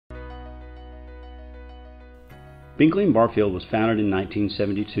Barfield was founded in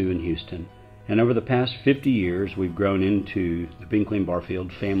 1972 in Houston, and over the past 50 years we've grown into the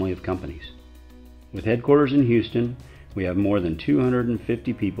Barfield family of companies. With headquarters in Houston, we have more than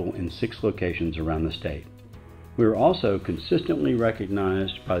 250 people in 6 locations around the state. We are also consistently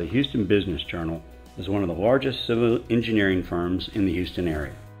recognized by the Houston Business Journal as one of the largest civil engineering firms in the Houston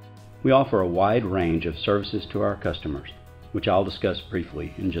area. We offer a wide range of services to our customers, which I'll discuss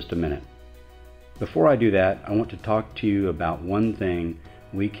briefly in just a minute. Before I do that, I want to talk to you about one thing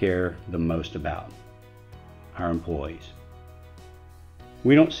we care the most about: our employees.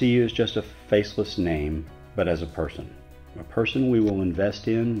 We don't see you as just a faceless name, but as a person we will invest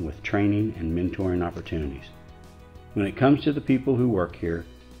in with training and mentoring opportunities. When it comes to the people who work here,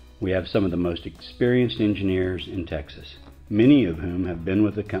 we have some of the most experienced engineers in Texas, many of whom have been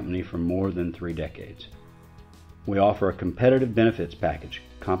with the company for more than 3 decades. We offer a competitive benefits package,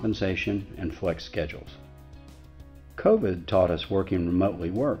 compensation, and flex schedules. COVID taught us working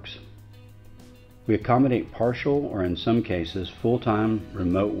remotely works. We accommodate partial or, in some cases, full-time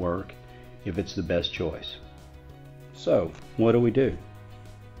remote work if it's the best choice. So, what do?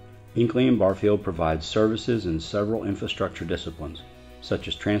 Barfield provides services in several infrastructure disciplines, such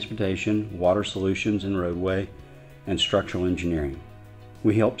as transportation, water solutions and roadway, and structural engineering.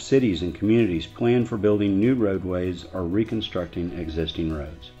 We help cities and communities plan for building new roadways or reconstructing existing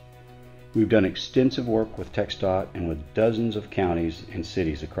roads. We've done extensive work with TxDOT and with dozens of counties and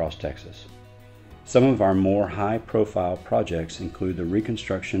cities across Texas. Some of our more high-profile projects include the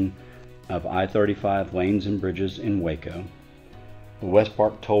reconstruction of I-35 lanes and bridges in Waco, the West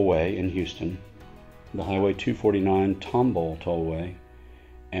Park Tollway in Houston, the Highway 249 Tomball Tollway,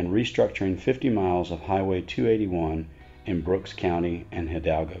 and restructuring 50 miles of Highway 281 in Brooks County and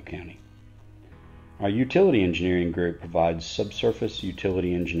Hidalgo County. Our utility engineering group provides subsurface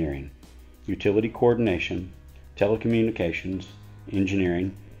utility engineering, utility coordination, telecommunications,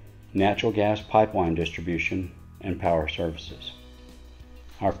 engineering, natural gas pipeline distribution, and power services.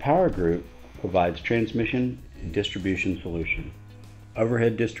 Our power group provides transmission and distribution solution,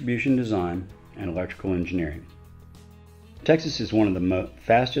 overhead distribution design, and electrical engineering. Texas is one of the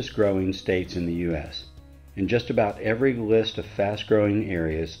fastest growing states in the U.S. In just about every list of fast-growing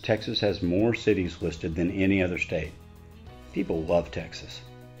areas, Texas has more cities listed than any other state. People love Texas,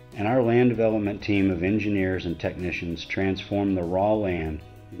 and our land development team of engineers and technicians transform the raw land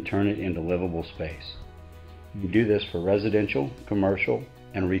and turn it into livable space. We do this for residential, commercial,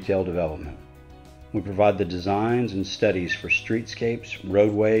 and retail development. We provide the designs and studies for streetscapes,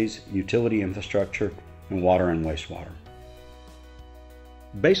 roadways, utility infrastructure, and water and wastewater.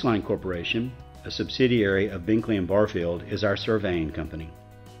 Baseline Corporation, a subsidiary of Barfield, is our surveying company.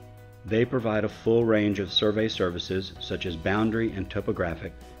 They provide a full range of survey services such as boundary and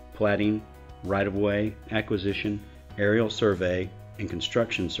topographic, platting, right-of-way, acquisition, aerial survey, and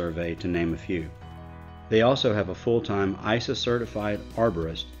construction survey, to name a few. They also have a full-time ISA-certified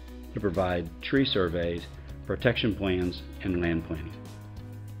arborist to provide tree surveys, protection plans, and land planning.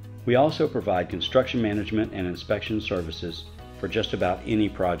 We also provide construction management and inspection services for just about any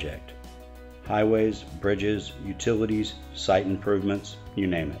project: highways, bridges, utilities, site improvements, you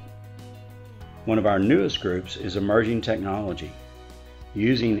name it. One of our newest groups is emerging technology.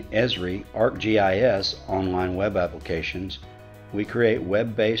 Using Esri ArcGIS online web applications, we create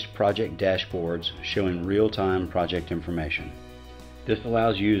web-based project dashboards showing real-time project information. This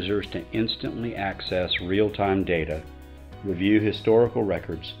allows users to instantly access real-time data, review historical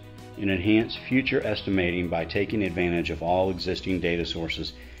records, and enhance future estimating by taking advantage of all existing data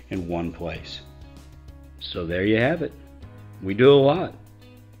sources in one place. So there you have it. We do a lot.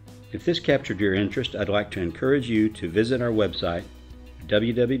 If this captured your interest, I'd like to encourage you to visit our website,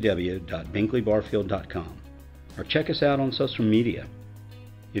 www.BinkleyBarfield.com, or check us out on social media.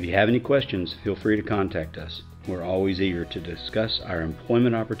 If you have any questions, feel free to contact us. We're always eager to discuss our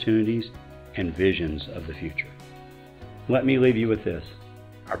employment opportunities and visions of the future. Let me leave you with this: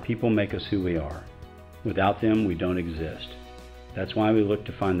 our people make us who we are. Without them, we don't exist. That's why we look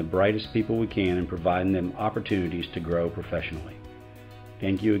to find the brightest people we can and provide them opportunities to grow professionally.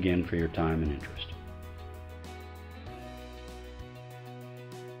 Thank you again for your time and interest.